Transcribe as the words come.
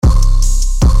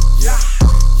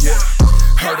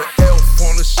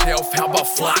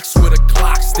box with a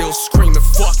Glock, still screaming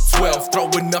fuck 12,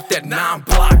 throwing up that 9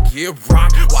 block. Yeah,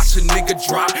 rock, watch a nigga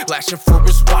drop, lashing for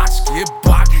his watch, get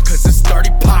blocked, cause it's 30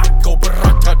 pot, go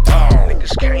ba-ra-ta-ta.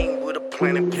 Niggas came with a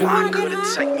planet block,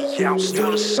 couldn't take me out,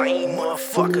 still the same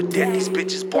motherfucker that these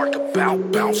bitches bark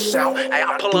about, bounce out. Hey,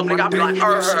 I pull up, nigga, I be like,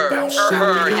 y'all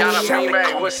done mean,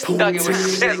 man, what's stuck, it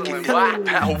was sizzling,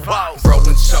 wow.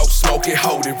 Rolling choke, smoke it,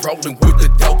 hold it, rolling with the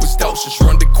dopest doses.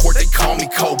 Run the court, they call me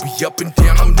Kobe. Up and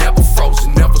down, I'm never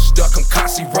frozen, never stuck. I'm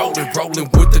constantly rolling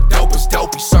with the dopest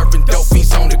dopey. Serving dope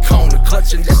fiends on the corner,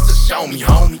 clutching this to show me,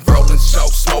 homie. Rolling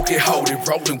choke, smoke it, hold it,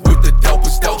 rolling with the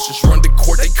dopest doses. Run the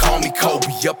court, they call me Kobe.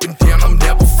 Up and down, I'm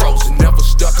never frozen, never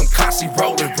stuck. I'm constantly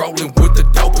rolling with the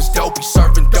dopest dopey.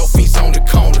 Serving dope fiends on the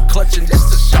corner, clutching this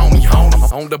to show me, homie.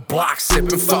 On the block,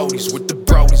 sipping 40s with the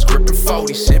brodies, gripping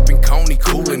 40s, sipping Coney,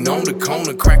 cooling on the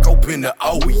corner, crack open the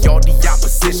OE. All the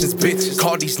oppositions, bitches.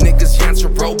 Call these niggas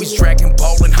Yancerobes, Dragon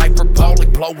Ball and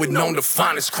hyperbolic, blowing on the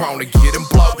finest crown to get them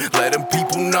blow. Let them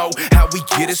people know how we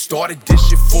get it started. This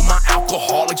shit for my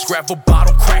alcoholics. Grab a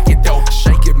bottle, crack it dope,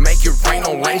 shake it, make it rain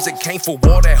on lanes that came for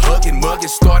war, that hugging, mugging,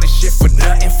 started shit for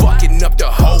nothing, fucking up the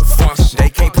whole function. They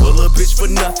can't pull a bitch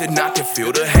for nothing. I can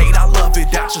feel the hate, I love it.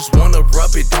 I just wanna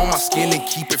rub it on my skin and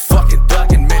keep it fucking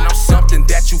thuggin'. Man, I'm something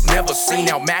that you've never seen.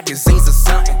 Out magazines or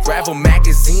something. Grab a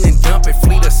magazine and dump it.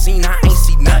 Flee the scene, I ain't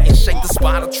see nothing. Shake the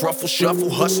spot, a truffle, shuffle,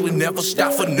 hustling, never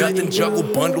stop for nothing. Juggle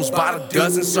bundles by the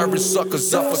dozen, serving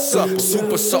suckers up for supper.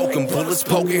 Super soaking, bullets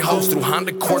poking holes through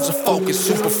Honda cords of focus.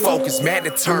 Super focused, mad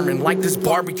determined, like this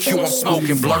barbecue I'm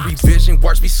smoking. Blurry vision,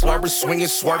 words be slurring, swinging,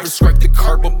 swerving, scrape the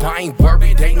curb, but I ain't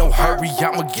worried. Ain't no hurry,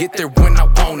 I'ma get there when I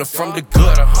want it. From the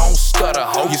gutter, home stutter,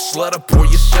 ho, you slut up or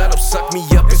you shut up. Suck me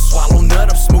up and swallow nut.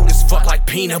 I'm smooth as fuck like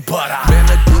peanut butter.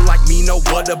 Better do like me, no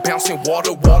water, bouncing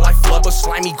water, wall like flubber,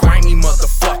 slimy, grimy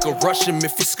motherfucker. Rush him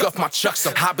if he scuff my chucks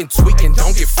up. I been tweaking,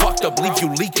 don't get fucked up, leave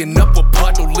you leaking up a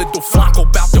puddle. Little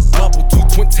Flocko bout to bubble,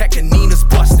 2 twin tech and Nina's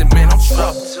bustin', man, I'm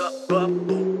trouble. Bout to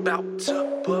bubble, bout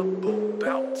to bubble,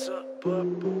 bout to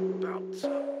bubble, bout to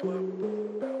bubble.